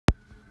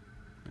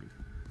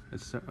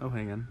Oh,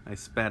 hang on. I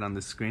spat on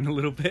the screen a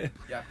little bit.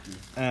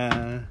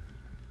 Yeah.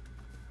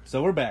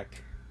 So we're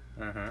back.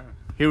 Uh-huh.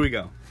 Here we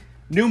go.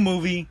 New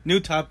movie, new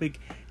topic,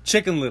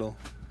 Chicken Little.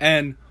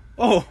 And,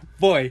 oh,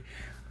 boy,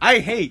 I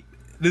hate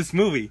this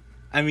movie.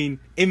 I mean,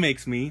 it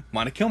makes me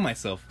want to kill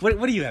myself. What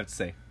do you have to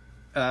say?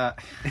 Well,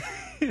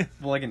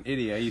 like an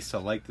idiot, I used to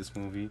like this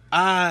movie.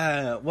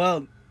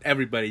 Well,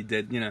 everybody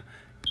did, you know.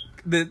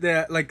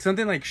 The like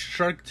something like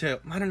Shark Tale.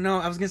 I don't know.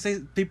 I was gonna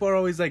say people are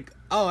always like,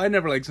 "Oh, I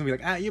never liked something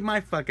like you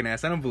my fucking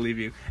ass." I don't believe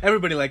you.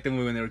 Everybody liked the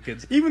movie when they were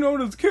kids. Even when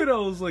I was a kid, I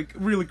was like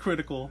really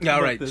critical. Yeah,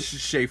 all right.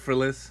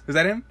 Schaeferless. Is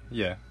that him?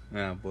 Yeah.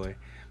 Oh boy.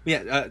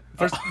 Yeah.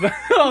 First.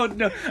 Oh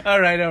no.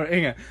 All right.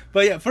 Hang on.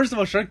 But yeah. First of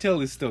all, Shark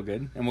Tale is still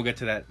good, and we'll get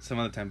to that some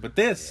other time. But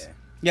this,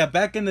 yeah,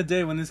 back in the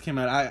day when this came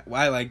out,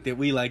 I liked it.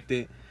 We liked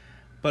it,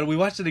 but we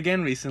watched it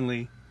again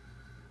recently.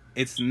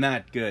 It's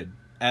not good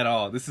at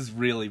all. This is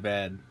really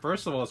bad.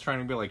 First of all, it's trying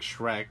to be like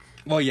Shrek.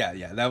 Well,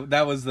 yeah.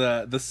 That was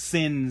the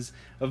sins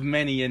of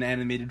many an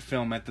animated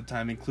film at the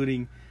time,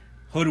 including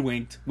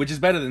Hoodwinked, which is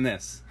better than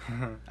this,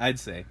 I'd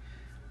say,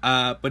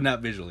 but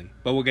not visually.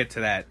 But we'll get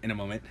to that in a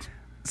moment.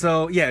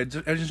 So yeah, I was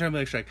just trying to be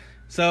like Shrek.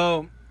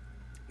 So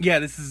yeah,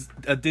 this is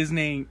a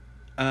Disney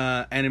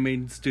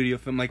animated studio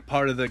film, like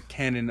part of the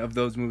canon of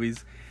those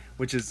movies,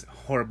 which is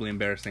horribly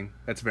embarrassing.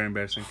 That's very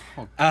embarrassing.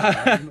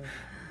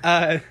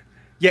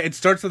 Yeah, it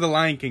starts with a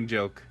Lion King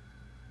joke.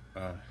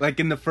 Like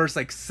in the first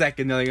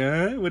second,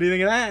 they're like, what do you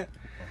think of that?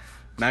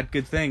 Not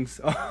good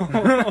things.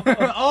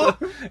 Oh.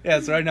 Yeah,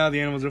 so right now the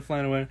animals are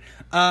flying away.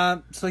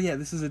 So yeah,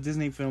 this is a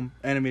Disney film,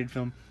 animated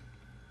film.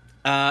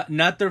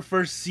 Not their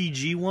first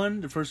CG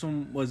one. The first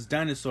one was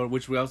Dinosaur,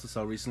 which we also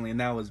saw recently,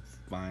 and that was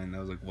fine. That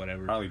was like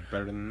whatever. Probably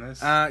better than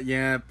this.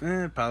 Yeah,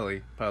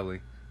 probably. Oh,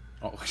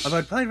 although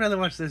I'd probably rather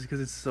watch this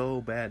because it's so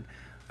bad.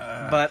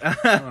 But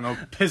I don't know,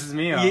 pisses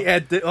me off. Yeah,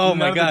 None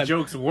my of god, the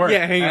jokes work.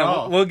 Yeah, hang on,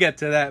 all. we'll get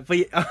to that. But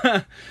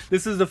yeah,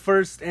 this is the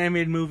first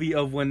animated movie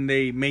of when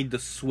they made the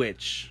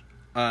switch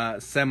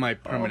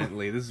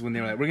semi-permanently. This is when they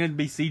were like, we're gonna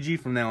be CG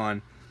from now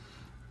on.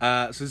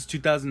 So this is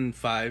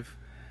 2005,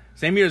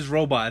 same year as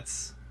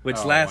Robots,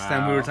 which last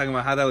time we were talking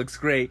about how that looks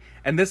great,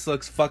 and this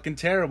looks fucking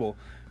terrible.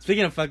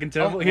 Speaking of fucking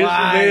terrible, here's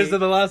Raiders of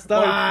the Lost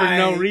Ark for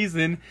no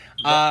reason.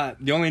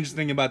 The only interesting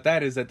thing about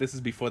that is that this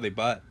is before they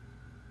bought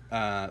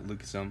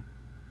Lucasfilm.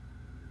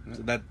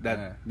 So that's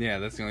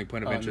the only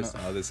point of interest.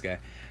 No. Oh, this guy.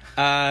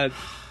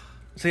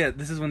 So yeah,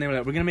 this is when they were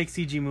like, we're gonna make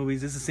CG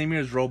movies. This is the same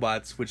year as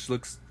Robots, which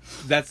looks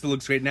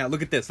great now.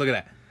 Look at this. Look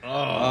at that.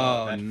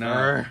 Oh no,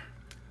 fur.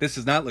 This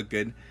does not look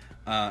good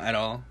at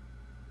all.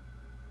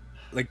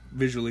 Like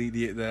visually,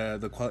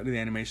 the quality of the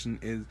animation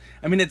is.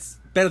 I mean, it's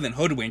better than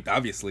Hoodwinked,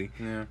 obviously.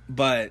 Yeah.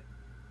 But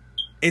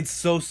it's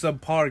so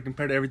subpar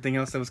compared to everything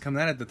else that was coming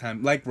out at the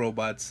time, like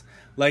Robots,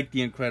 like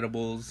The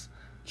Incredibles.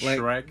 Like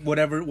Shrek.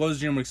 Whatever. What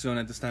was DreamWorks doing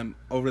at this time?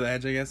 Over the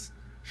Edge, I guess.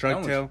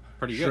 Shark Tale.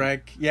 Pretty good.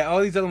 Shrek. Yeah, all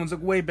these other ones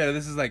look way better.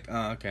 This is like,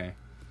 okay.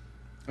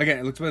 Again,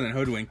 it looks better than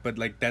Hoodwink, but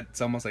like that's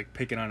almost like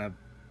picking on a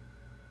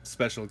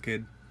special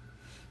kid.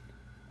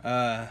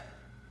 So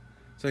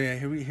yeah,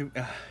 here we.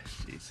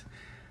 Jeez.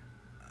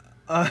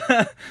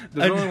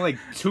 There's only like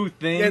two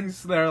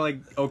things that are like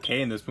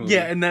okay in this movie.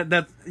 Yeah, and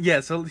that's yeah.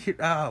 So here,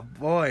 oh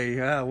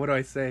boy, what do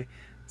I say?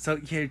 So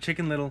here,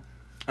 Chicken Little.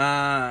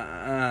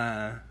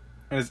 And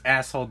his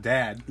asshole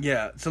dad.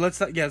 Yeah, so let's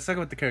talk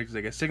about the characters, I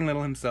guess. Chicken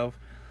Little himself,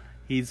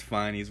 he's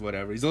fine, he's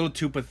whatever. He's a little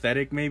too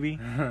pathetic, maybe.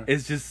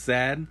 It's just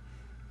sad.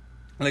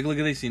 Like, look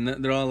at this scene.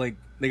 They're all like,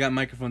 they got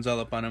microphones all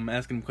up on him,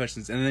 asking him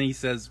questions, and then he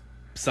says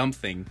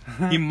something.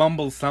 He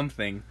mumbles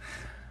something.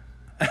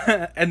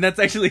 And that's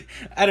actually,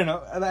 I don't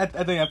know, I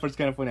think that part's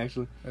kind of funny,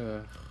 actually.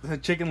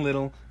 Chicken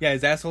Little, yeah,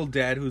 his asshole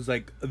dad, who's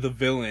like the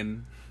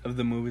villain of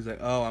the movie, is like,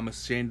 oh, I'm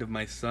ashamed of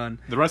my son.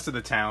 The rest of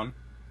the town.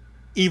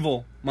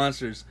 Evil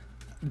monsters.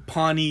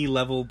 Pawnee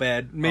level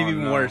bad, maybe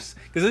even worse.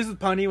 Because this is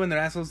Pawnee when they're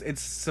assholes.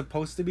 It's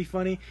supposed to be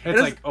funny. It's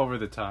like over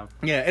the top.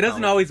 Yeah, it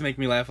doesn't always make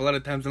me laugh. A lot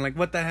of times I'm like,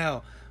 what the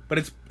hell?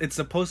 But it's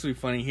supposed to be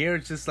funny. Here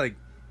it's just like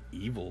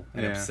evil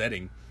and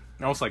upsetting.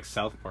 Almost like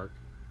South Park.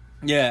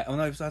 Yeah, well,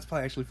 no, that's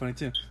probably actually funny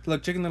too.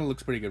 Look, Chicken Little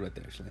looks pretty good right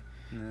there. Actually,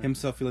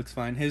 himself, he looks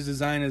fine. His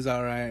design is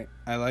all right.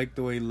 I like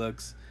the way he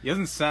looks. He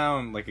doesn't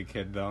sound like a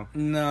kid though.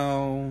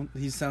 No,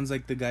 he sounds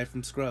like the guy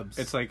from Scrubs.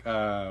 It's like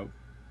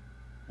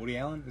Woody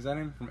Allen, is that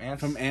him from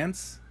Ants? From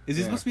Ants. Is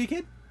he supposed to be a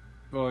kid?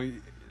 Well,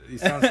 he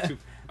sounds too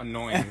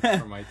annoying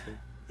for my taste.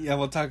 Yeah,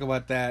 we'll talk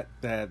about that.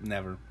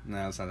 Never.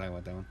 No, let's not talk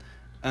about that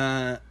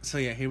one. So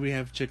yeah, here we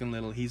have Chicken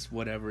Little. He's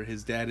whatever.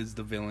 His dad is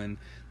the villain.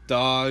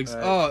 Dogs.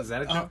 Is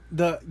that a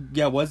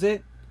joke? Was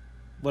it?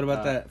 What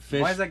about that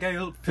fish? Why is that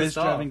guy fish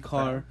driving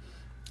car?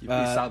 You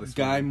saw this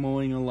guy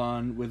mowing a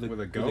lawn with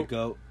a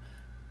goat.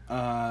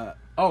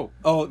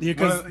 Here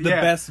comes the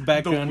best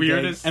background. The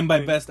weirdest. And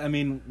by best, I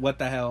mean what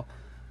the hell.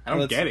 I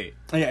don't get it.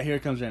 Yeah, here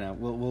it comes right now.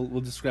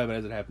 We'll describe it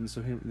as it happens.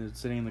 So here, they're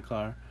sitting in the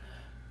car.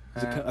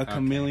 He's a Okay.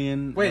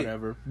 chameleon, Wait.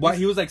 whatever. What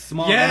he was like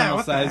small Yeah, animal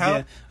what the size. hell?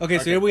 Yeah. Okay,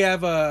 so Okay. here we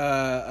have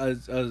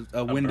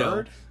a window.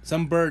 bird?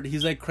 Some bird.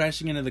 He's like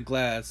crashing into the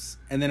glass,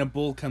 and then a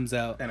bull comes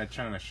out. And a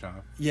China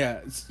shop. Yeah,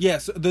 yeah.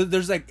 So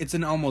there's like it's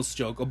an almost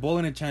joke. A bull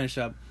in a china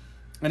shop,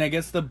 and I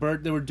guess the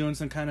bird they were doing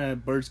some kind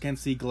of birds can't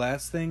see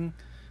glass thing,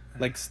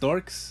 like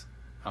storks,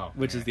 Oh,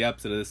 which is the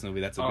opposite of this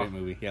movie. That's a great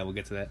movie. Yeah, we'll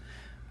get to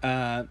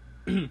that.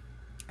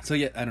 So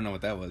yeah, I don't know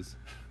what that was.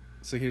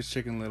 So here's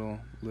Chicken Little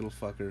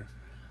fucker,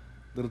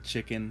 little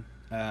chicken.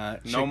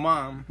 No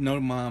mom. No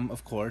mom,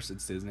 of course.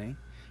 It's Disney.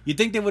 You'd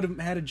think they would have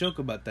had a joke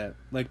about that,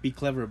 like be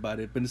clever about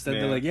it, but instead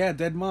they're like, "Yeah,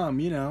 dead mom,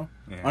 you know.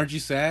 Yeah. Aren't you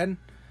sad?"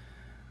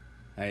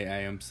 I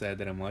am sad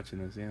that I'm watching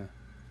this. Yeah,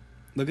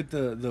 look at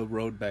the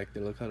road back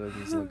there. Look how does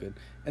this look good.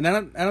 And I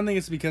don't think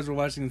it's because we're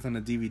watching this on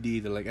a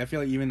DVD. They're like, I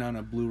feel like even on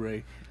a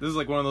Blu-ray. This is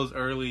like one of those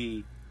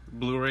early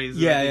Blu-rays.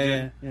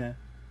 Yeah.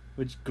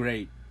 Which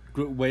great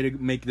way to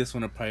make this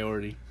one a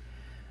priority.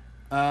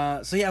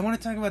 So yeah, I want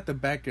to talk about the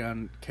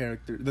background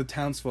character, the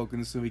townsfolk in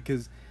this movie,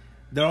 because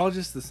they're all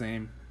just the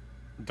same.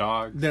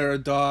 Dogs. They're a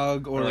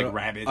dog or like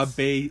rabbits. a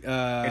bay.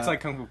 It's like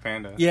Kung Fu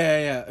Panda.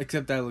 Yeah.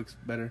 Except that looks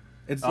better.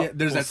 It's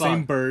there's that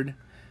same bird.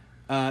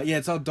 Yeah,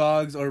 it's all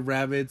dogs or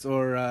rabbits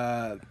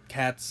or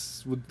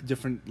cats with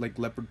different like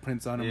leopard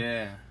prints on them.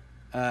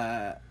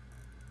 Yeah.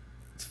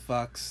 It's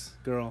fox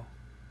girl,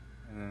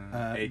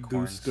 Acorns.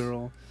 goose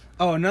girl.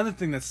 Oh, another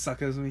thing that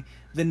sucks with me: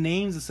 the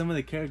names of some of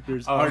the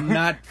characters Oh. are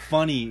not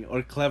funny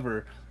or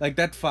clever. Like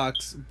that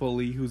fox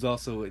bully, who's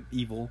also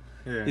evil,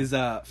 Yeah. is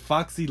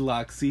Foxy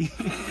Loxy,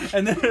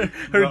 and then her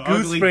The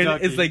goose ugly friend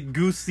ducky. is like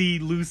Goosey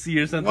Lucy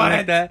or something What?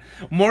 like that.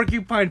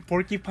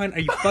 Porcupine. Are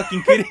you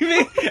fucking kidding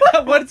me?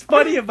 What's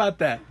funny about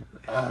that?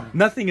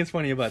 Nothing is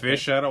funny about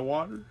Fish out of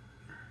water.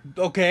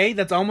 that. Okay,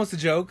 that's almost a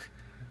joke.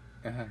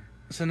 Uh-huh.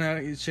 So now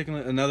he's checking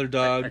another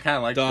dog. I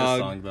kinda like this dog,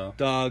 song, though.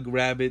 Dog,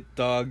 rabbit,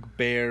 dog,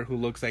 bear who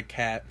looks like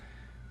cat,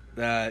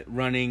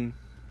 running.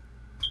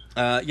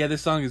 Yeah,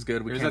 this song is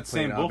good. We There's can't that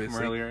play same it, bull from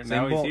obviously. earlier. Same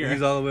Now he's bull. here.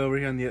 He's all the way over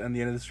here on the end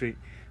of the street.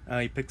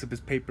 He picks up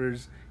his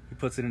papers. He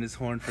puts it in his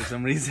horn for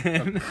some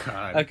reason. Oh,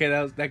 God. Okay,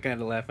 that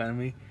kind of laugh at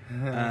me.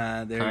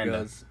 There he Kinda.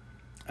 goes.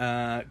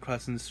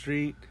 Crossing the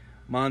street.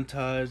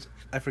 Montage.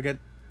 I forget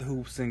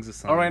who sings the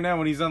song. Oh, right now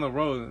when he's on the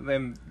road,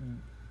 then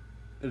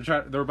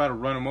they're about to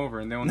run him over,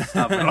 and they won't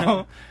stop at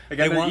all. Like,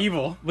 they're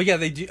evil. But yeah,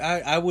 they do.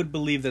 I would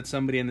believe that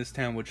somebody in this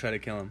town would try to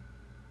kill him,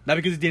 not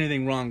because he did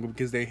anything wrong, but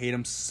because they hate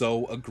him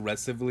so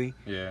aggressively.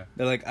 Yeah.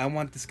 They're like, I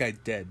want this guy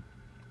dead,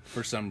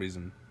 for some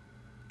reason.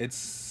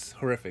 It's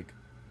horrific.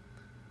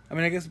 I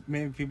mean, I guess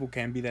maybe people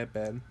can be that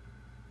bad.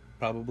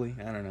 Probably,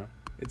 I don't know.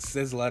 It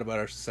says a lot about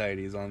our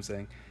society, is all I'm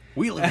saying.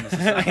 We live in a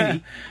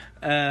society.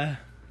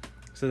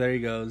 So there he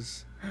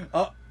goes.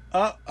 But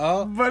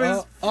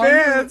his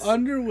pants.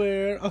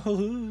 Underwear.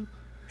 Oh.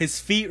 His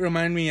feet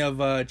remind me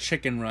of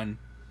Chicken Run.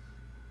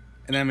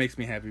 And that makes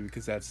me happy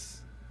because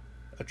that's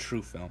a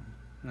true film.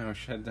 No, we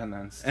should have done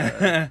that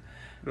instead.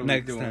 What are we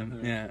Next doing time.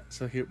 here? Yeah.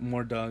 So here,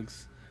 more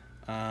dogs.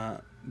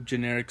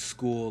 Generic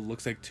school.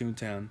 Looks like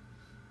Toontown.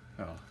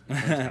 Oh,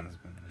 Toontown's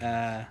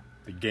been-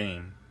 the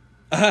game.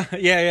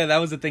 Yeah, that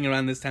was the thing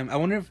around this time. I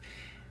wonder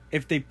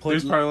if they put...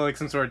 There's probably like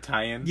some sort of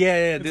tie-in.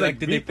 Yeah, It's did, like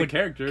did they meet the put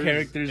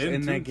characters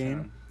in that Toontown.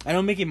 game? I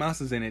know Mickey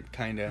Mouse is in it,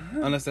 kinda.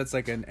 Unless that's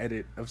like an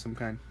edit of some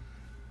kind.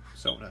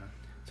 Soda.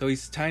 So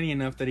he's tiny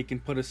enough that he can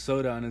put a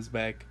soda on his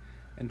back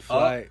and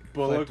fly.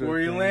 But fly look through where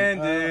a he thing.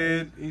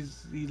 landed.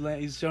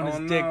 He's showing Oh,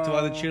 his dick to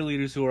all the no.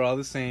 cheerleaders who are all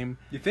the same.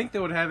 You think they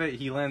would have it?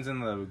 He lands in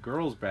the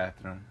girls'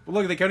 bathroom. But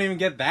look, they can't even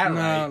get that No,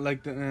 right.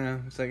 like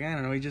it's like I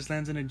don't know. He just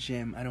lands in a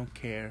gym. I don't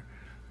care.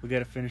 We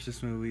gotta finish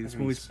this movie. This I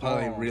mean, movie's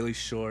probably small. really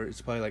short.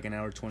 It's probably like an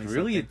hour 20.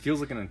 Really, it feels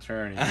like an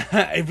eternity.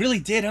 It really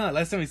did, huh?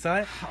 Last time we saw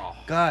it. Oh.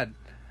 God.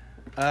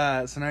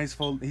 So now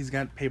he's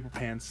got paper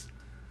pants.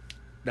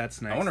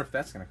 That's nice. I wonder if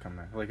that's gonna come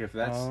back. Like if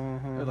that's, Oh.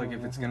 or like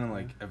if it's gonna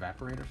like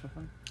evaporate or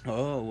something.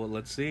 Oh, well,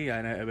 let's see.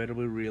 I bet it'll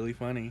be really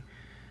funny.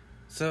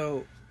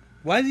 So,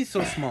 why is he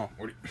so small?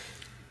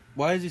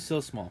 Why is he so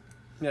small?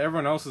 Yeah,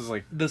 everyone else is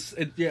like,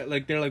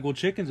 Like they're like, well,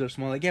 chickens are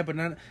small. Like, yeah, but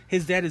not.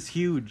 His dad is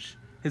huge.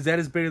 His dad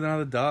is bigger than all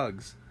the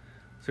dogs.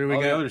 So all we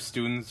the got. other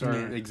students are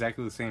Yeah.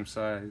 exactly the same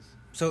size.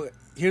 So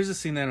here's the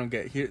scene that I don't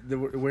get.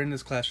 We're in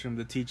this classroom.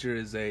 The teacher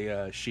is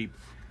a sheep,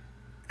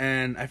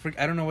 and I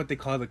don't know what they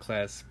call the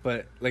class,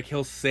 but like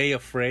he'll say a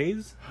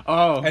phrase,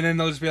 Oh, and then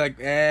they'll just be like,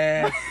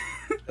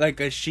 like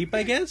a sheep,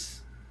 I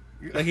guess.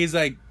 Like he's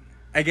like,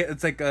 I get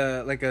it's like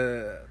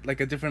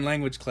a different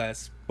language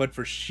class, but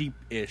for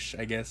sheep-ish,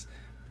 I guess.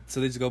 So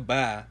they just go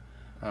bah.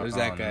 There's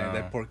that guy, no.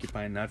 that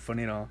porcupine, not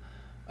funny at all.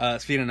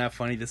 Speaking of not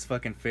funny, this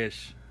fucking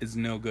fish is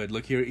no good.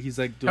 Look here, he's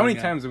like doing How many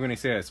times are we gonna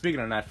say that?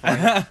 Speaking of not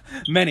funny,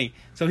 Many.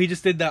 So he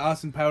just did the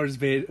Austin Powers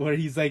bit where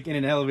he's like in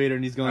an elevator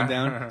and he's going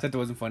down. Except it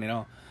wasn't funny at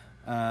all.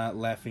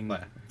 Laughing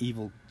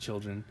evil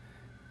children.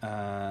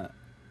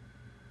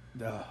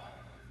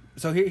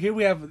 So here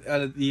we have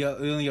the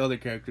only other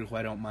character who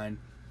I don't mind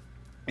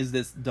is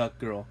this duck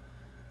girl.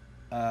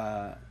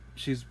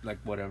 She's like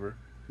whatever,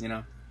 you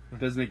know.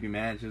 Doesn't make me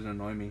mad. She doesn't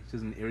annoy me. She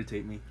doesn't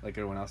irritate me like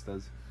everyone else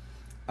does.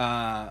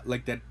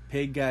 Like that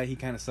pig guy, he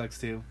kind of sucks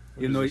too.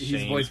 Which Even though is a he's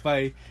shame. voiced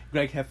by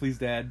Greg Heffley's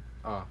dad.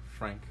 Oh,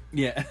 Frank.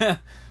 Yeah.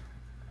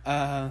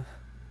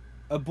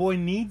 A boy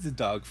needs a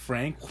dog,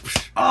 Frank.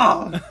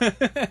 Oh!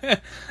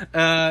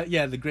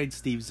 Yeah, the great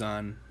Steve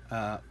Zahn.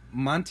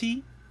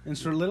 Monty in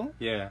Stuart Little?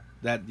 Yeah.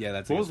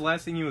 That's What was the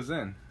last thing he was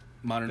in?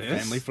 Modern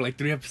This? Family for like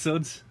 3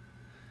 episodes.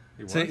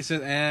 He was?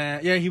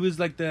 Yeah, he was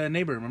like the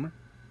neighbor, remember?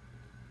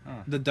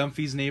 Oh. The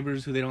Dumfries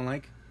neighbors who they don't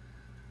like.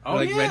 Oh,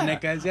 like yeah.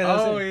 redneck guys. Yeah,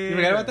 that was it. Yeah. You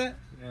forgot about that?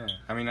 Yeah.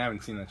 I mean, I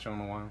haven't seen that show in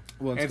a while.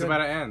 Well, It's good. about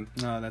to end.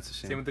 No, that's a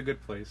shame. Same with The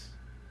Good Place.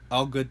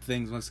 All good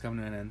things must come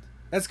to an end.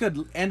 That's good.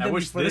 End I them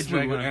wish before this they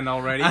drag movie would on. end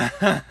already.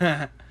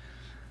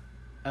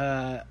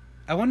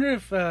 I wonder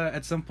if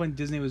at some point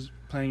Disney was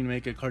planning to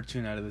make a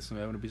cartoon out of this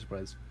movie. I wouldn't be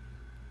surprised.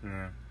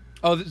 Yeah.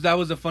 Oh, that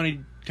was a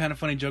kind of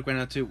funny joke right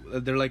now too.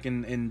 They're like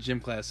in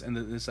gym class, and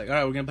it's like, all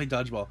right, we're gonna play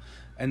dodgeball,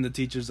 and the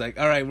teacher's like,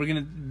 all right, we're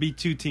gonna be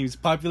 2 teams,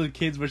 popular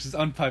kids versus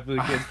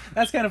unpopular kids.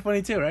 That's kind of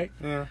funny too, right?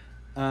 Yeah.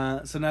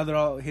 So now they're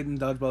all hitting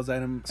dodgeballs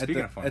at him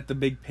Speaking of fun. at the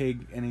big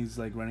pig, and he's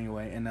like running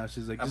away, and now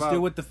she's like, just About do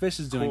what the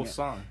fish is doing. Cool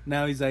song.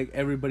 Now he's like,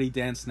 everybody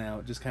dance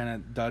now, just kind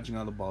of dodging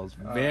all the balls.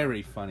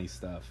 Very funny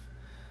stuff.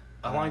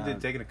 How long did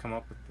it take to come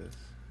up with this?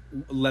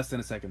 Less than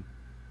a second.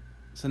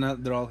 So now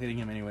they're all hitting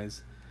him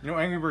anyways. You know,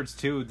 Angry Birds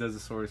 2 does the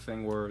sort of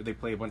thing where they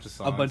play a bunch of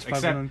songs. A bunch of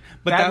Except popular songs.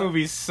 But that that-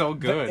 movie's so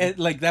good. But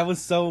like that was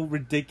so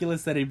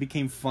ridiculous that it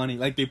became funny.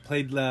 Like they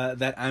played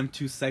that "I'm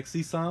Too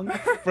Sexy" song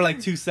for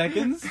like 2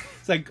 seconds.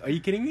 It's like, are you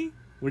kidding me?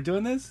 We're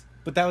doing this?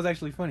 But that was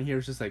actually funny. Here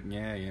it's just like,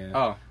 yeah.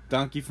 Oh,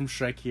 Donkey from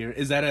Shrek here.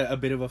 Is that a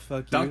bit of a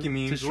fuck you? Donkey to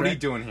memes. What are you Shrek?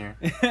 doing here?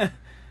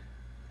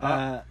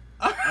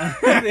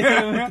 They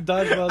hit him with the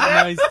dodgeballs, and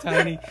now he's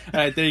tiny. All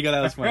right, there you go.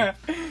 That was funny.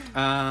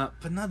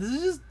 But no, this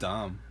is just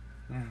dumb.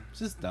 It's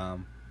just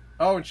dumb.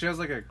 Oh, and she has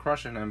like a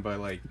crush on him,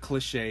 but like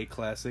Cliche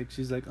classic.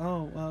 She's like,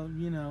 oh, well,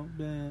 you know,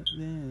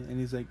 and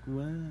he's like,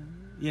 what?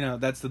 You know,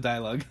 that's the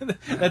dialogue.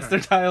 That's their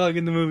dialogue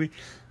in the movie.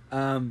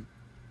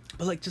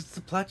 But like, just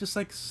the plot just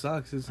like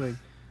sucks. It's like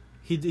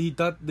he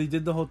thought they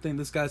did the whole thing.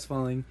 This guy's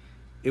falling.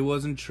 It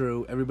wasn't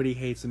true. Everybody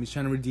hates him. He's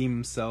trying to redeem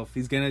himself.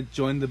 He's gonna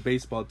join the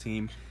baseball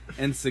team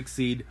and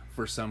succeed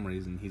for some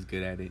reason. He's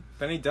good at it.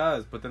 then he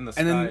does, but then the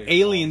And then sky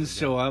aliens falls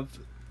show again.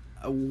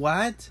 up.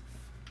 What?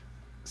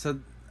 So,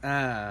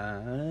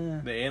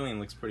 The alien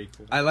looks pretty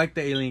cool. I like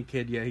the alien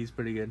kid. Yeah, he's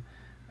pretty good.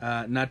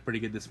 Not pretty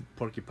good. This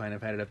porcupine.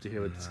 I've had it up to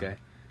here with this guy.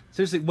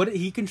 Seriously, what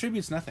he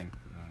contributes nothing.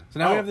 So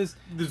now we have this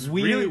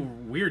really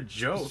weird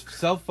joke.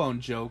 cell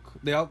phone joke.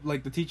 They all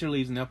like the teacher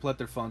leaves and they all pull out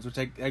their phones, which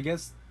I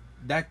guess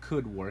that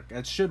could work.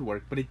 It should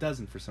work, but it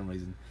doesn't for some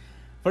reason.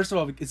 First of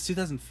all, it's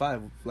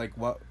 2005. Like,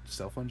 what,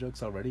 cell phone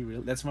jokes already?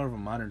 Really? That's more of a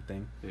modern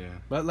thing. Yeah.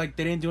 But like,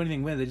 they didn't do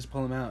anything with it. They just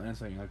pull them out, and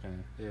it's like, okay.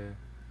 Yeah.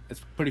 It's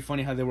pretty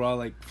funny how they were all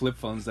like flip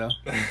phones though.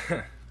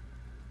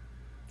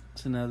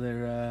 So now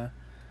they're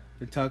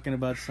talking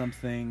about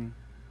something.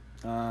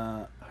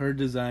 Her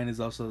design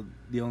is also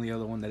the only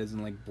other one that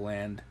isn't like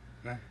bland.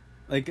 Nah.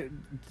 Like,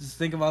 just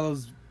think of all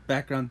those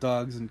background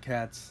dogs and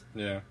cats.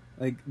 Yeah.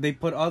 Like, they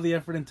put all the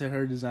effort into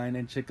her design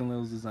and Chicken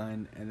Little's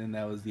design, and then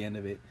that was the end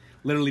of it.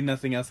 Literally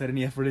nothing else had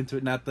any effort into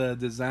it. Not the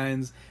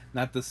designs,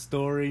 not the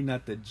story,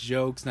 not the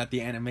jokes, not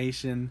the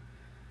animation.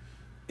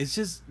 It's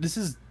just,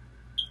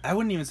 I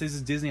wouldn't even say this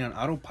is Disney on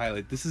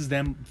autopilot. This is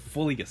them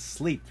fully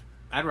asleep.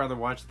 I'd rather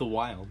watch The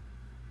Wild.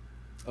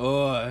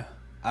 Oh,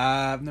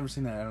 I've never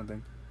seen that, I don't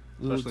think.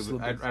 Especially,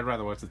 I'd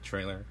rather watch the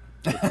trailer.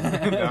 with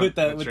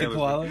the trailer's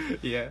koala? good.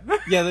 Yeah.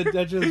 Yeah,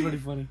 that trailer's pretty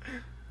funny.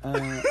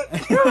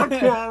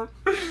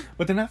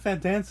 But they're not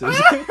fat dancers.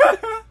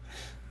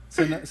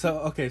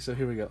 So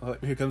here we go.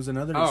 Here comes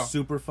another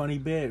super funny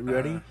bit.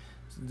 Ready?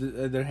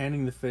 They're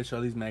handing the fish all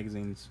these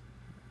magazines.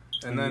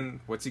 And then,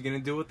 what's he gonna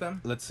do with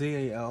them? Let's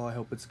see. Oh, I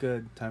hope it's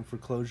good. Time for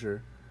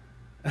closure.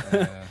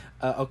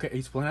 Okay,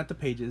 he's pulling out the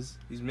pages.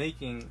 He's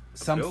making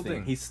Something.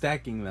 building. He's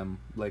stacking them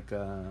like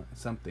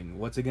something.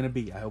 What's it gonna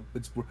be? I hope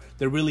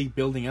they're really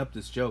building up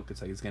this joke.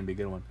 It's like it's gonna be a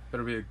good one.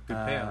 Better be a good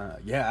payout.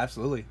 Yeah,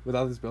 absolutely. With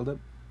all this build up,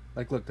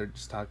 like, look, they're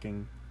just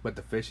talking. But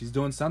the fish, he's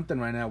doing something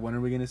right now. When are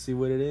we gonna see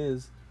what it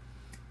is?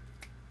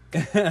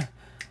 I'd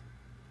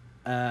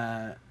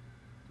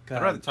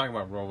rather talk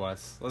about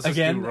robots. Let's just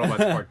Again? do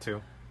Robots Part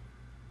 2.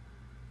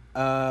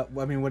 I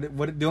mean,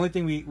 what? The only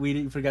thing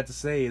we forgot to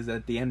say is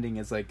that the ending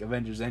is like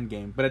Avengers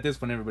Endgame. But at this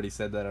point, everybody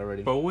said that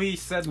already. But we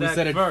said We that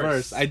said it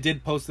first. first. I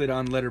did post it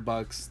on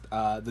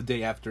Letterboxd the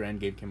day after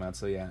Endgame came out.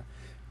 So yeah,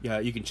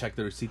 you can check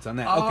the receipts on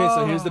that. Okay,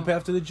 so here's the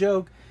path to the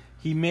joke.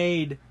 He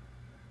made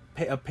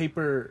a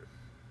paper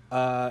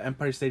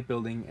Empire State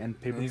Building and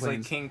paper And he's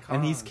planes, like King Kong.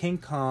 and he's King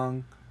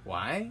Kong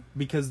Why?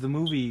 because the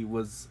movie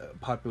was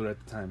popular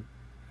at the time.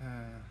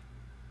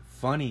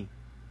 Funny.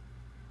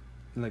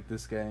 Like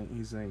this guy,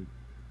 he's like,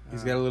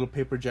 he's got a little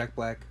paper Jack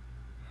Black.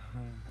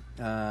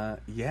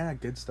 Yeah,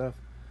 good stuff.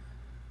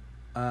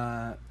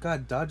 God,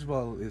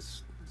 dodgeball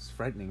is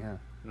frightening, huh?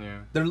 Yeah.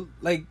 They're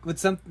like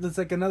it's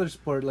like another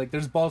sport. Like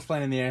there's balls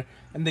flying in the air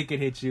and they could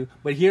hit you,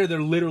 but here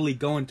they're literally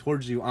going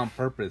towards you on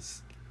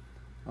purpose.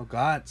 Oh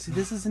God! See,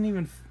 this isn't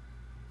even.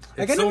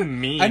 It's so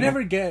mean. I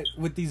never get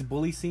with these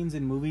bully scenes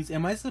in movies.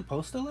 Am I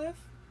supposed to laugh?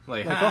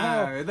 Like,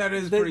 oh, that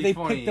is pretty they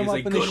funny. picked them up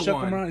and they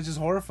shook them around. It's just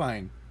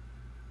horrifying.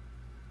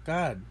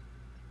 God.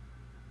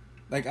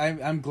 Like,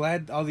 I'm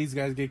glad all these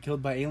guys get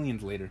killed by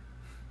aliens later.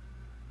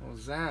 What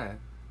was that?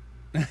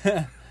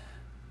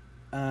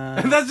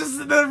 That's just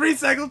the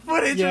recycled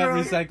footage. Yeah,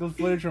 recycled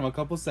footage from a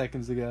couple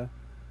seconds ago.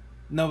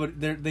 No, but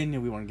they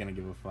knew we weren't gonna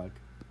give a fuck.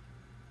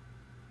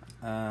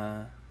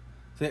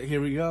 So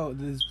here we go.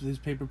 His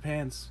paper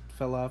pants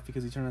fell off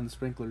because he turned on the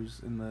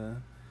sprinklers in the.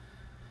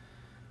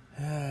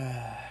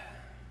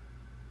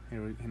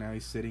 Now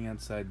he's sitting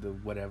outside the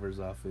whatever's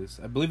office.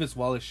 I believe it's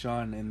Wallace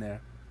Shawn in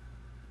there.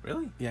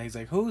 Really? Yeah, he's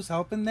like, who's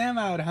helping them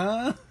out,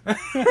 huh?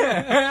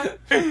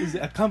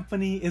 A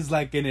company is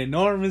like an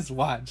enormous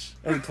watch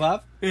or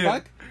clock. Yeah.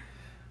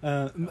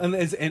 And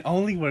it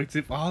only works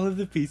if all of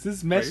the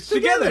pieces mesh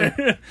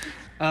together.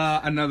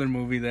 Another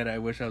movie that I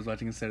wish I was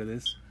watching instead of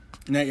this.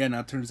 Now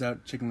it turns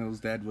out Chicken Little's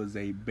dad was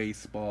a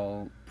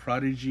baseball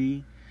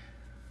prodigy.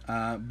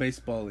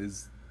 Baseball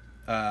is,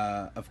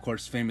 of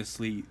course,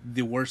 famously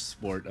the worst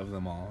sport of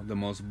them all. The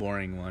most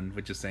boring one,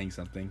 which is saying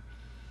something.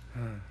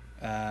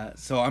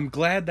 So I'm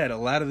glad that a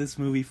lot of this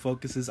movie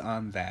focuses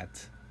on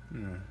that.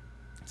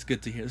 It's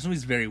good to hear. This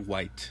movie's very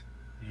white.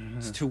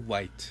 It's too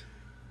white.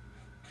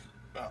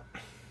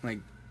 Like,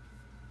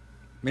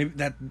 maybe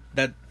that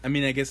I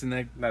mean, I guess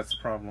that's the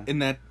problem. In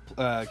that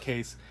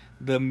case,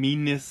 the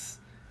meanness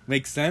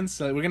makes sense.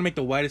 So we're gonna make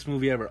the whitest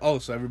movie ever. Oh,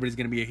 so everybody's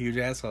gonna be a huge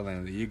asshole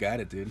then. You got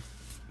it, dude.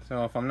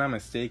 So if I'm not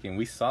mistaken,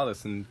 we saw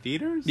this in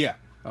theaters? Yeah.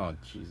 Oh,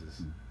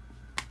 Jesus.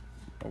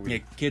 Yeah,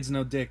 kids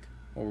no dick.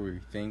 What were we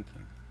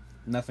thinking?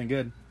 Nothing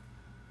good.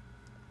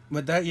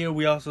 But that year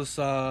we also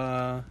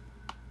saw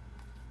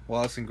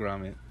Wallace and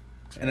Gromit.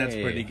 And that's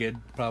pretty good,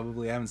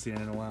 probably. I haven't seen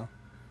it in a while.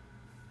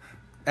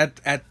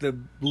 At the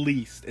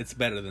least, it's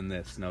better than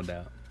this, no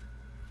doubt.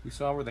 We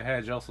saw Over the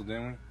Hedge also,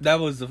 didn't we? That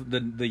was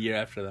the year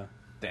after, though.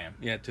 Damn.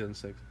 Yeah,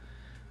 2006.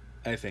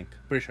 I think.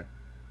 Pretty sure.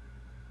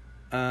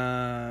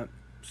 I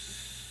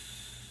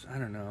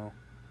don't know.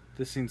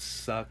 This scene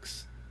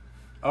sucks.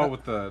 Oh,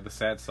 with the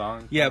sad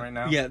song right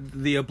now? Yeah,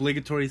 the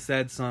obligatory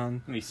sad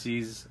song. And he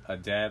sees a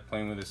dad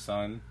playing with his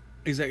son.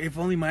 He's like, if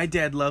only my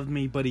dad loved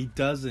me, but he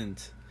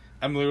doesn't.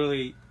 I'm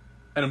literally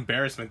an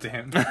embarrassment to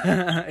him.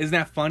 Isn't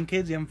that fun,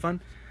 kids? You having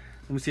fun?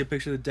 Let me see a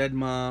picture of the dead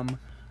mom,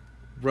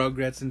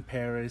 Rugrats in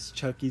Paris,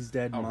 Chucky's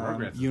dead mom.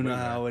 Rugrats You know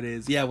how it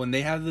is. Yeah, when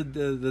they have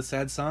the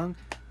sad song,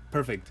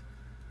 perfect.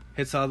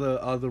 Hits all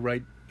the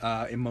right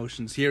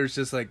emotions. Here it's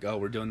just like, oh,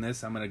 we're doing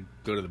this. I'm gonna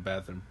go to the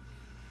bathroom.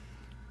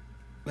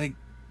 Like,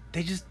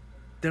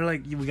 they're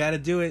like, we gotta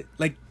do it.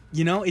 Like,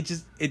 you know,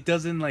 it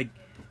doesn't like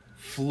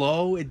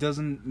flow. It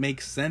doesn't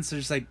make sense. They're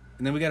just like,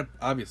 and then we gotta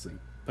obviously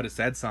put a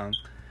sad song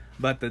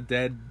about the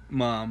dead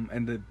mom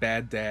and the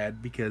bad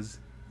dad because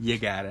you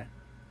gotta.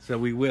 So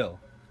we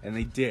will. And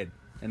they did.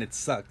 And it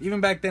sucked.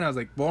 Even back then I was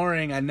like,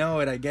 boring. I know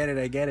it. I get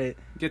it.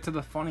 Get to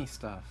the funny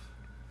stuff.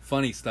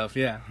 Funny stuff,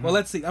 yeah. Well,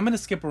 let's see. I'm going to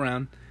skip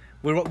around.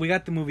 We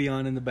got the movie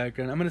on in the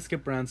background. I'm going to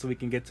skip around so we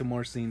can get to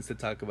more scenes to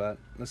talk about.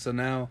 So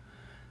now,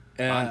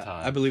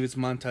 I believe it's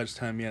montage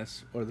time,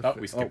 yes. Or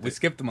we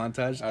skipped the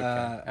montage.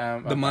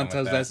 Okay. The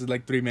montage lasted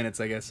like 3 minutes,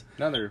 I guess.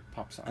 Another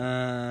pop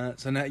song.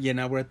 So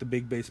now we're at the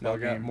big baseball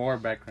game. Got more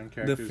background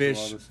characters. The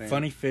fish,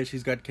 funny fish.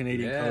 He's got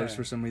Canadian colors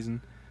for some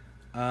reason.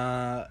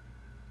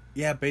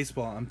 Yeah,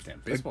 baseball.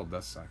 Baseball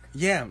does suck.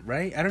 Yeah,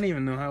 right? I don't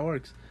even know how it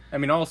works. I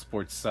mean, all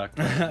sports suck,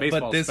 but baseball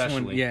but this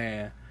especially. one,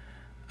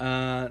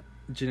 yeah.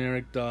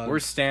 Generic dog.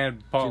 Where's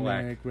Stan Polak?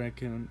 Generic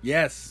raccoon.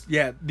 Yes,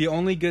 yeah. The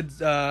only good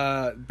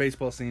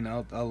baseball scene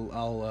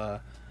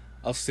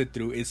I'll sit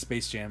through is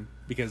Space Jam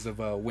because of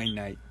Wayne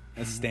Knight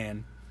as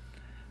Stan,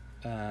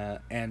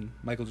 and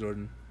Michael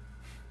Jordan,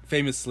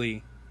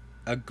 famously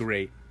a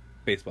great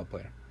baseball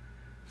player.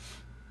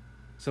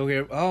 So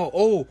here,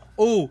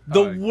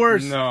 the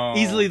worst,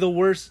 easily the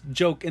worst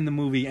joke in the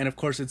movie, and of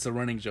course it's a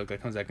running joke that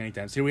comes back many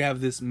times. Here we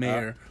have this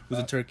mayor who's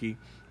a turkey,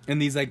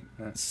 and these like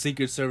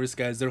Secret Service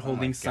guys, they're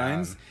holding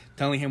signs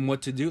telling him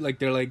what to do. Like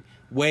they're like,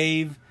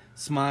 wave,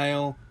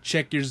 smile,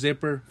 check your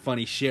zipper,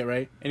 funny shit,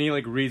 right? And he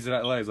like reads it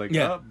out loud. He's like,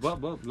 blah,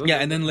 blah, blah, yeah,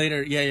 and then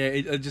later,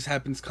 it just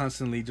happens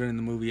constantly during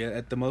the movie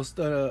at the most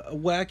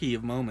wacky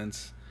of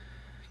moments.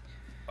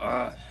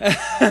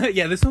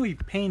 Yeah, this movie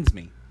pains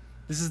me.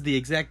 This is the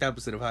exact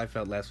opposite of how I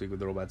felt last week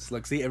with the robots.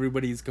 Like, see,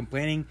 everybody's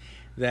complaining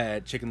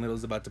that Chicken Little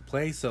is about to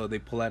play, so they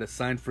pull out a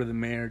sign for the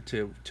mayor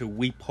to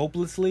weep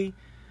hopelessly.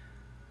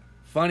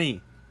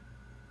 Funny.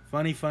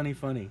 Okay,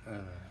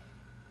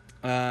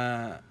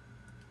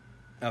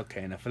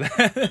 enough of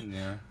that.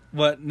 Yeah.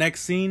 But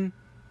next scene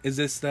is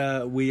this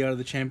the We Are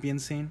the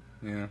Champions scene?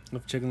 Yeah.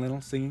 Of Chicken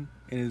Little singing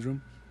in his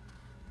room.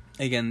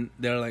 Again,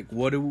 they're like,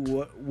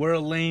 we're a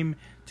lame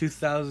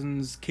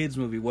 2000s kids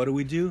movie. What do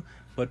we do?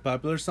 Put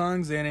popular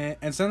songs in it,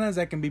 and sometimes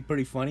that can be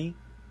pretty funny.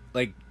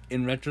 Like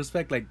in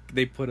retrospect, like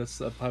they put a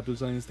popular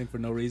song in this thing for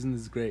no reason.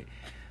 This is great,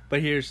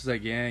 but here she's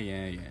like,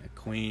 yeah,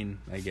 Queen,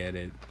 I get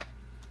it.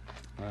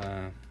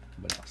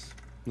 What else?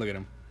 Look at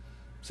him.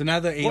 So now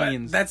the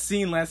aliens. That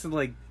scene lasted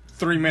like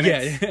 3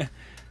 minutes. Yeah.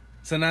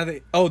 So now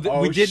they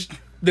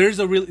there's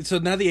a really so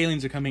now the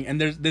aliens are coming and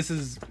this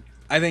is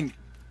I think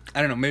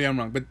I don't know, maybe I'm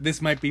wrong, but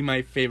this might be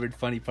my favorite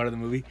funny part of the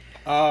movie.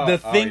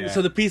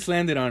 So the piece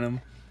landed on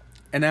him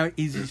and now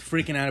he's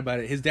freaking out about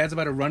it. His dad's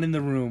about to run in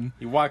the room.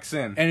 He walks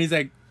in and he's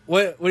like,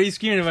 What are you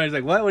screaming about? He's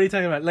like, what are you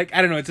talking about? Like,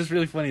 I don't know, it's just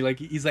really funny. Like,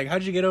 he's like,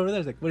 how'd you get over there?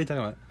 He's like, what are you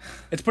talking about?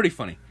 It's pretty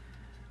funny.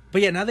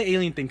 But yeah, now the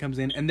alien thing comes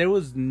in and there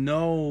was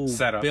no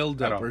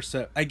build up or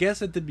set. I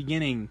guess at the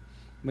beginning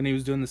when he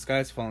was doing the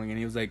skies falling and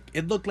he was like,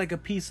 it looked like a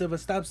piece of a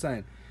stop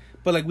sign.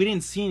 But like we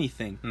didn't see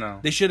anything. No.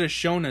 They should have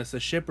shown us a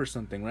ship or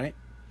something, right?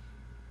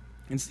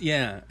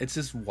 It's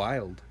just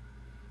wild.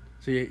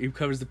 So he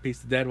covers the piece.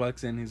 The dad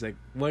walks in. He's like,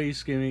 "What are you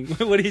screaming?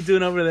 What are you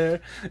doing over there?"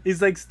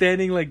 He's like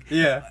standing like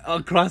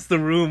across the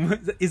room.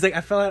 He's like,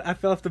 "I fell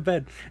off the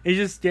bed." And he's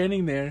just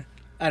standing there.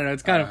 I don't know.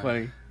 It's kind of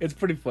funny. It's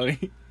pretty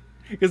funny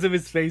because of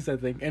his face, I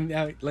think. And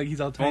like he's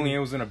all tiny. If only it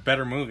was in a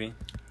better movie.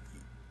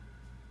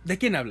 ¿De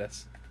quién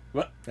hablas?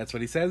 What? That's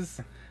what he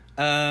says.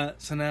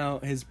 So now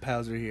his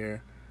pals are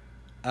here.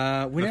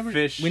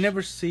 We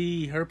never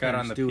see her got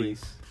parents, on the do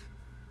piece.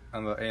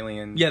 On the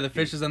alien. Yeah, the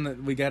fish is on the.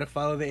 We gotta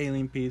follow the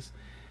alien piece.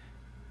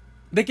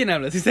 ¿De quién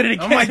hablas? He said it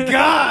again. Oh my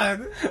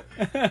god!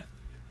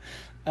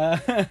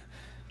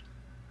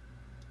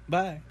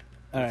 Bye.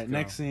 All right,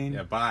 next scene.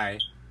 Yeah, bye.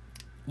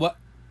 What?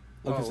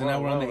 Okay, Whoa, so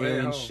now we're on the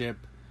alien whoa. ship.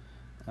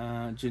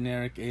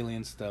 Generic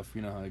alien stuff.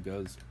 You know how it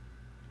goes.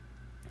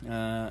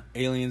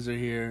 Aliens are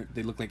here.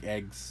 They look like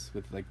eggs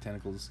with like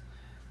tentacles.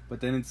 But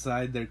then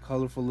inside, they're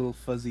colorful little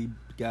fuzzy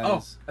guys.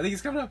 Oh, I think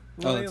he's coming up.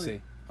 Oh, let's see.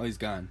 Oh, he's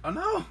gone. Oh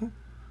no!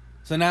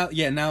 So now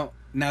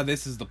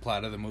this is the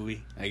plot of the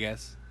movie, I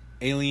guess.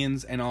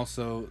 Aliens and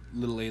also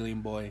little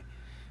alien boy.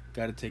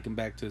 Got to take him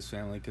back to his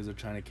family because they're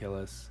trying to kill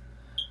us.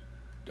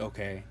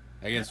 Okay,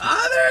 I guess.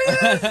 There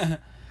he is.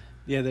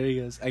 Yeah, there he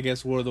goes. I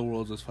guess War of the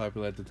Worlds was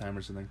popular at the time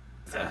or something.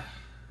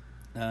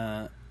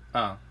 The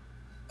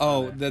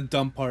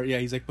dumb part. Yeah,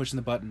 he's like pushing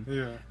the button.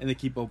 Yeah. And they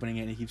keep opening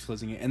it and he keeps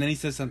closing it. And then he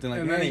says something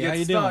like, and then "Hey, he gets how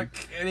you stuck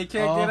doing?" and he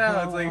can't get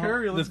out. It's like,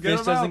 hurry, let's the get fish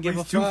him doesn't out. give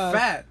He's a too fuck.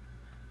 fat.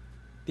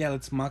 Yeah,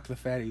 let's mock the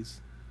fatties.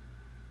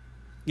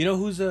 You know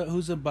who's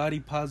a body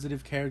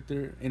positive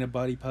character in a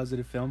body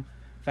positive film?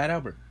 Fat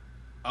Albert.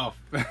 Oh.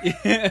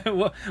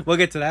 Yeah, we'll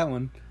get to that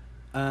one.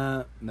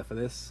 Enough of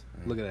this.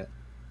 Look at that.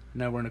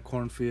 Now we're in a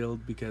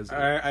cornfield because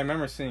I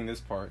remember seeing this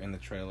part in the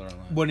trailer a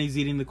lot. when he's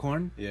eating the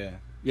corn. Yeah.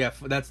 Yeah,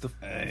 that's the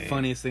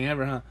funniest thing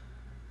ever,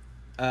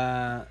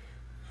 huh?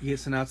 Yeah,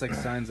 so now it's like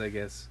signs, I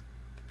guess.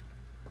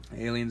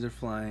 Aliens are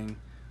flying.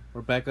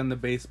 We're back on the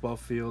baseball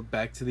field.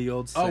 Back to the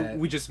old set. Oh,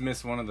 we just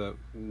missed one of the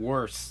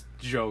worst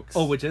jokes.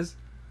 Oh, which is?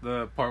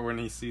 The part when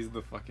he sees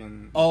the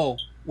fucking... Oh,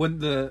 when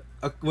they're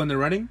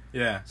running?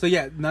 Yeah. So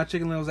yeah, Not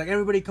Chicken Little's like,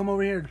 everybody come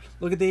over here.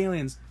 Look at the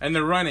aliens. And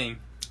they're running.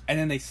 And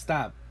then they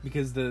stop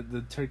because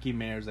the turkey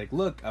mayor's like,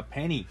 look, a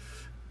penny.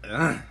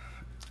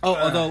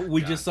 Although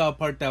we just saw a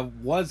part that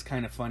was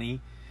kind of funny.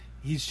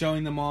 He's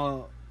showing them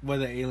all where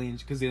the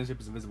aliens, because the alien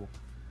ship is invisible.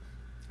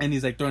 And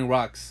he's like throwing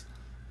rocks.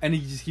 And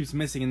he just keeps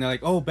missing. And they're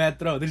like, oh, bad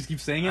throw. They just keep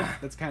saying it.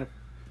 That's kind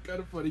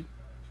of funny.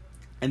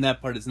 And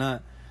that part is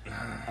not.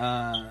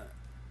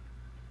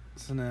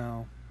 So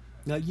now,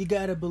 like, you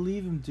gotta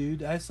believe him,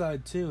 dude. I saw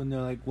it too. And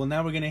they're like, well,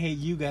 now we're gonna hate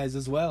you guys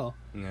as well.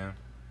 Yeah.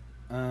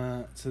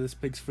 So this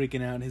pig's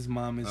freaking out. His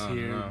mom is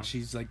here. No.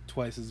 She's like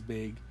twice as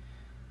big.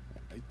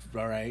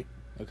 All right,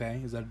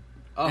 okay. Is that?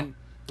 Oh,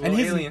 and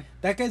his alien.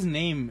 That guy's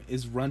name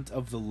is Runt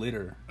of the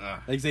Litter.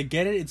 Like they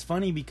get it. It's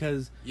funny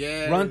because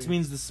Runt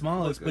means the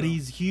smallest, but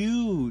he's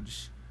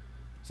huge.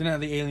 So now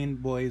the alien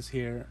boy is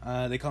here.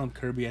 They call him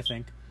Kirby, I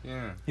think.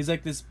 Yeah. He's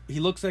like this. He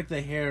looks like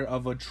the hair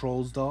of a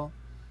Trolls doll,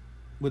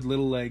 with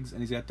little legs,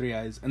 and he's got 3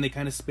 eyes, and they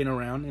kind of spin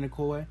around in a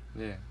cool way.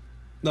 Yeah.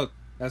 Look,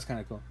 that's kind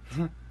of cool.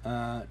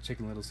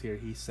 Chicken Little's here.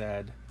 He's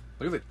sad.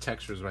 Look at the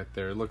textures right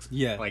there. It looks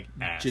like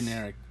ass.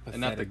 Generic. Pathetic.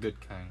 And not the good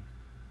kind.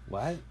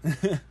 What?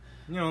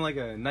 You know, like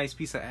a nice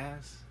piece of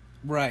ass.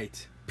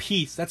 Right.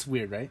 Piece. That's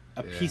weird, right?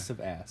 A piece of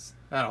ass.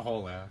 Not a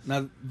whole ass.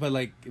 Now, but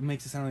like it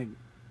makes it sound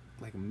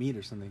like a meat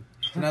or something.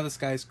 So now the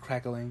sky's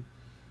crackling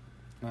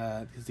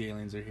because the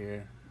aliens are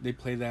here. They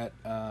play that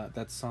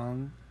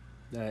song,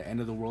 the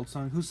End of the World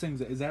song. Who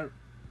sings it? Is that?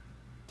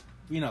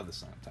 You know the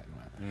song I'm talking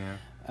about.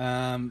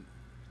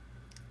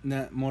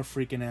 Yeah. More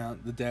freaking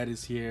out. The dad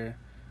is here.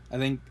 I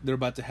think they're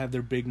about to have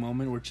their big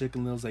moment where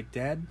Chicken Little's like,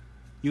 "Dad,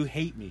 you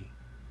hate me,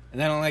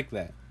 and I don't like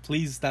that.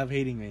 Please stop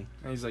hating me."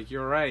 And he's like,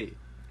 "You're right.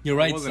 You're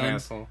right, I was son." an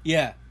asshole.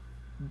 Yeah,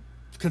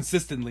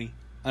 consistently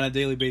on a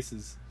daily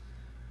basis.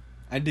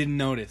 I didn't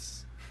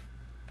notice.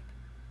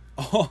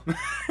 Oh,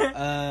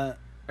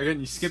 Again,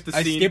 you skipped the scene.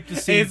 I skipped the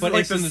scene, but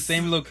like it's in the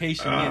same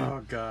location.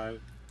 Oh God.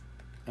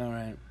 All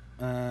right.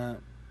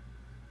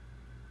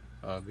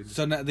 Just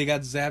So now they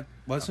got zapped.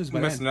 Well, we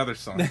missed another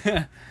song.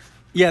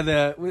 Yeah,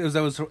 that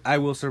was I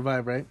Will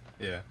Survive, right?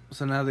 Yeah.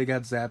 So now they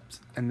got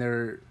zapped, and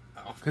they're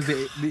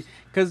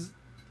because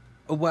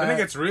I think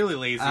it's really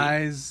lazy.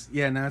 Eyes.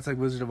 Yeah, now it's like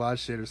Wizard of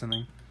Oz shit or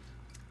something.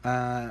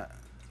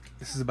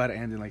 This is about to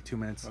end in like 2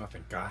 minutes. Oh,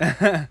 thank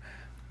God.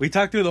 We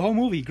talked through the whole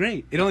movie.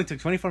 Great. It only took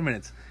 24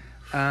 minutes.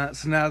 So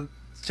now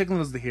Chicken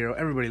Little's the hero.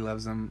 Everybody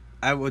loves him.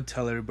 I would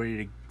tell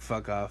everybody to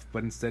fuck off,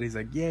 but instead he's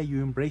like, yeah,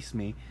 you embrace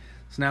me.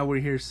 So now we're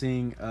here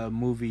seeing a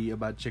movie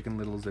about Chicken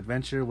Little's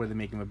adventure where they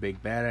make him a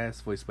big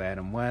badass, voiced by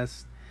Adam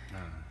West.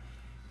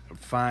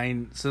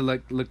 Fine. So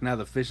like, look, now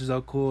the fish is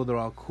all cool. They're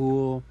all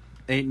cool.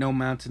 Ain't no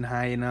mountain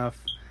high enough.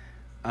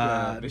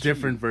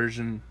 Different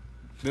version.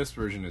 This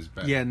version is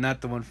better. Yeah,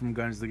 not the one from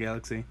Guardians of the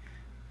Galaxy.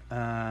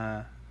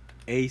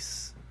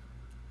 Ace.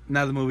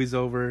 Now the movie's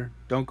over.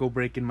 Don't go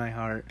breaking my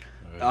heart.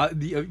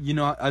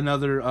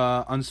 Another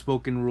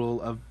unspoken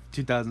rule of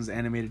 2000s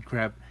animated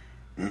crap.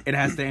 It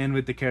has to end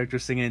with the character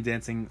singing and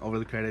dancing over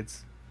the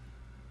credits,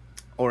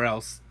 or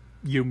else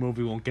your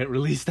movie won't get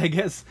released, I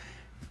guess.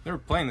 They were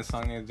playing the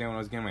song the other day when I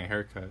was getting my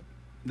hair cut.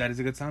 That is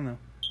a good song, though.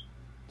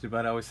 Too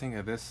bad I always think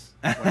of this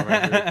whenever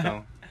I hear it,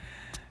 though.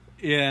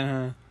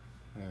 Yeah.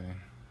 Anyway.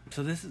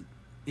 So this is...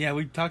 Yeah,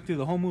 we talked through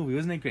the whole movie.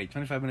 Wasn't it great?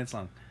 25 minutes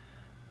long.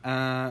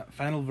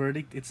 Final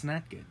verdict, it's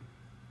not good.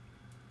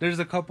 There's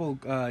a couple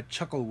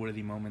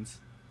chuckle-worthy moments.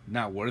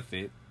 Not worth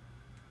it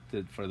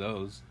for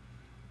those.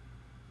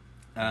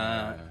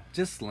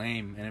 Just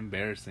lame and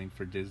embarrassing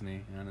for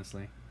Disney,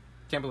 honestly.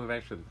 Can't believe I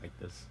actually like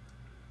this.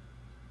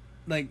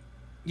 Like,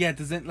 yeah,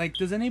 does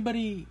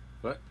anybody...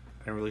 What?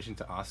 In relation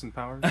to Austin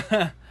Powers?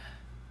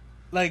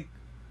 like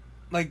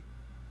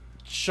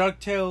Shark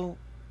Tale,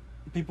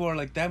 people are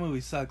like, that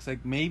movie sucks.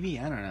 Like, maybe,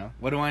 I don't know.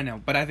 What do I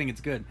know? But I think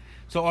it's good.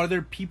 So are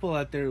there people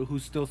out there who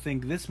still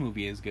think this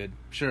movie is good?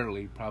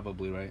 Surely,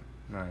 probably, right?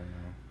 I don't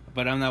know.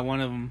 But I'm not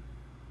one of them.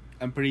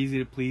 I'm pretty easy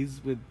to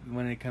please with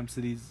when it comes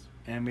to these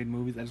animated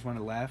movies. I just want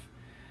to laugh.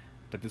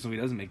 But this movie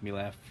doesn't make me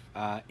laugh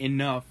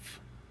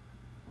enough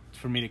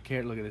for me to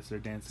care. Look at this, they're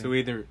dancing. So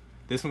either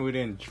this movie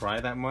didn't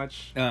try that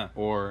much,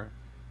 or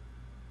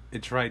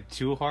it tried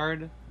too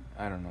hard.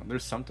 I don't know.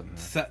 There's something there.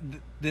 So,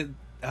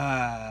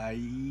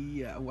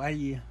 yeah,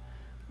 why?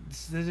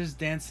 They're just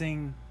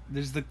dancing.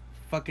 There's the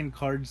fucking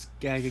cards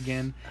gag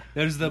again.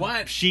 There's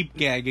the sheep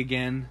gag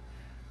again.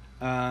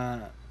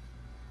 God,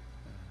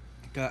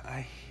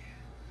 I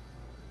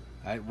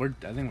think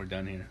we're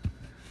done here.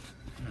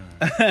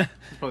 It's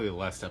probably the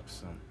last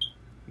episode.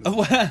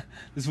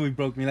 This movie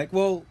broke me. Like,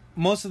 well,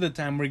 most of the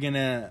time we're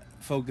gonna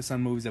focus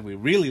on movies that we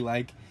really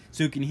like,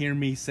 so you can hear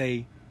me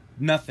say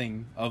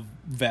nothing of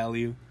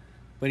value.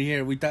 But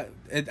here I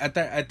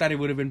thought it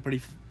would have been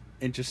pretty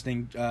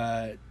interesting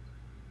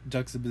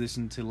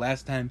juxtaposition to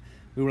last time.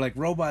 We were like,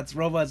 robots,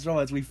 we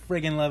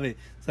friggin' love it.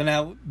 So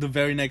now the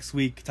very next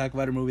week, talk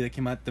about a movie that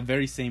came out the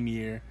very same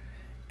year,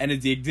 and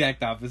it's the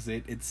exact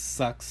opposite. It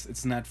sucks.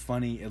 It's not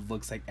funny. It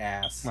looks like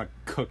ass. I'm gonna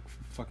cook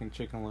fucking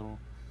Chicken Little.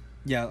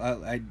 Yeah,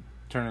 I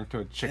turn it into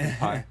a chicken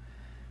pie.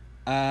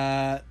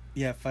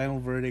 Yeah, final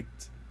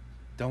verdict.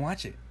 Don't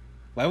watch it.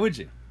 Why would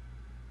you?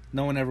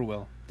 No one ever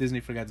will.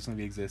 Disney forgot this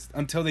movie exists.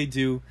 Until they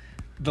do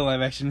the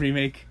live action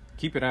remake.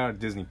 Keep it out of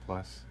Disney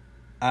Plus.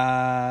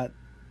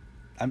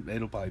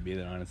 It'll probably be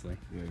there, honestly.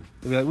 Yeah.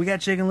 They'll be like, we got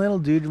Chicken Little,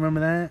 dude.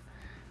 Remember that?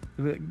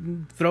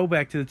 Like,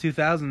 throwback to the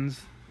 2000s.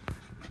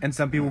 And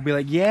some people will be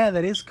like, yeah,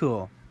 that is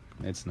cool.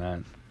 It's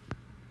not.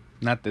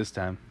 Not this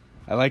time.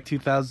 I like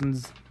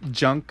 2000s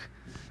junk,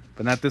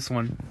 but not this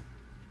one.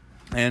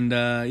 And,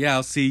 yeah,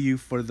 I'll see you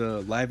for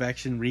the live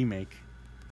action remake.